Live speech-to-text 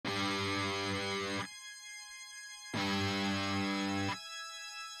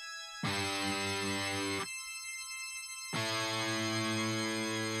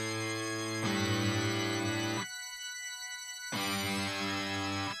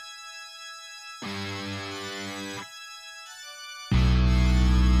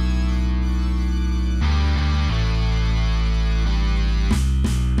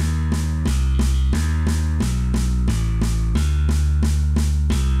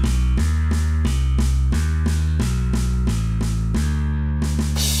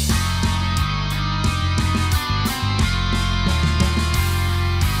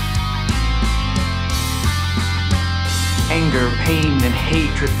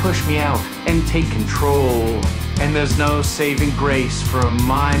hatred push me out and take control. And there's no saving grace for a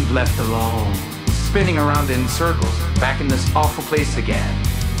mind left alone. Spinning around in circles, back in this awful place again.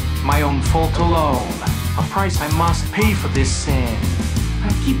 My own fault alone, a price I must pay for this sin. I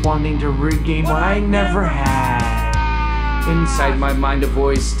keep wanting to regain what I never had. Inside my mind a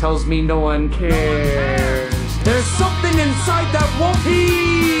voice tells me no one cares. There's something inside that won't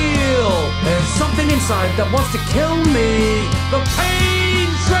heal. There's something inside that wants to kill me. The pain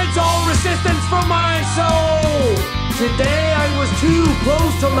shreds all resistance from my soul. Today I was too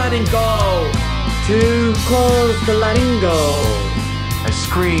close to letting go. Too close to letting go. I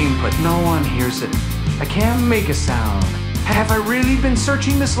scream, but no one hears it. I can't make a sound. Have I really been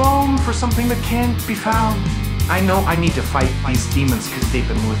searching this long for something that can't be found? I know I need to fight these demons because they've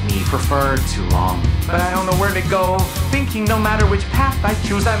been with me for far too long. But I don't know where to go, thinking no matter which path I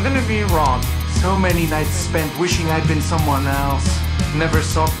choose, I'm gonna be wrong. So many nights spent wishing I'd been someone else. Never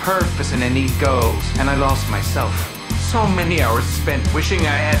saw purpose in any goals, and I lost myself. So many hours spent wishing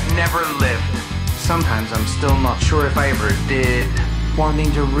I had never lived. Sometimes I'm still not sure if I ever did.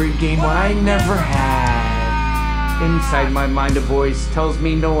 Wanting to regain what I never had. Inside my mind a voice tells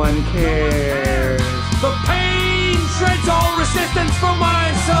me no one cares. The pain shreds all resistance from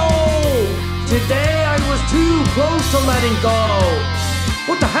my soul. Today I was too close to letting go.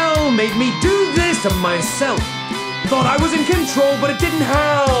 What the hell made me do this to myself? Thought I was in control, but it didn't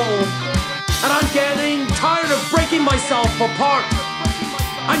help. And I'm getting tired of breaking myself apart.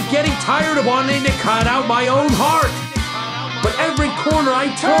 I'm getting tired of wanting to cut out my own heart. But every corner I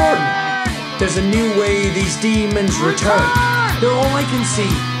turn, there's a new way these demons return. They're all I can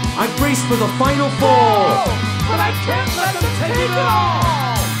see. I brace for the final fall. But I can't let them take it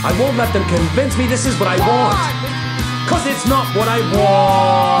all. I won't let them convince me this is what I want. 'Cause it's not what I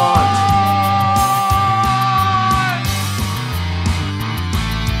want.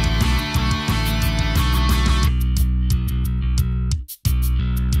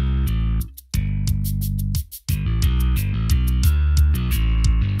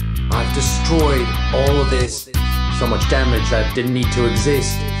 I've destroyed all of this. So much damage that didn't need to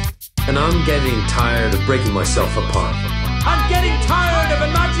exist. And I'm getting tired of breaking myself apart. I'm getting tired of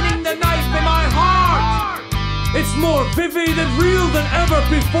imagining the knife in my heart. It's more vivid and real than ever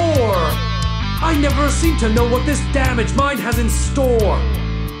before. I never seem to know what this damaged mind has in store.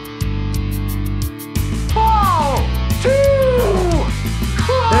 4, 2,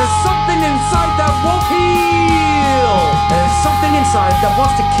 There's something inside that won't heal. There's something inside that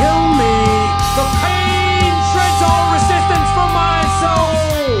wants to kill me. The pain shreds all resistance from my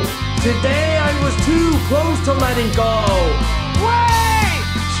soul. Today I was too close to letting go. way,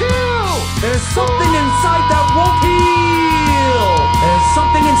 2. There's something inside that won't heal. There's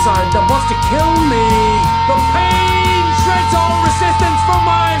something inside that wants to kill me. The pain shreds all resistance from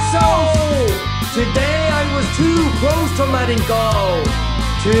my soul. Today I was too close to letting go.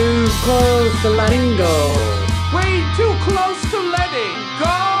 Too close to letting go. Wait,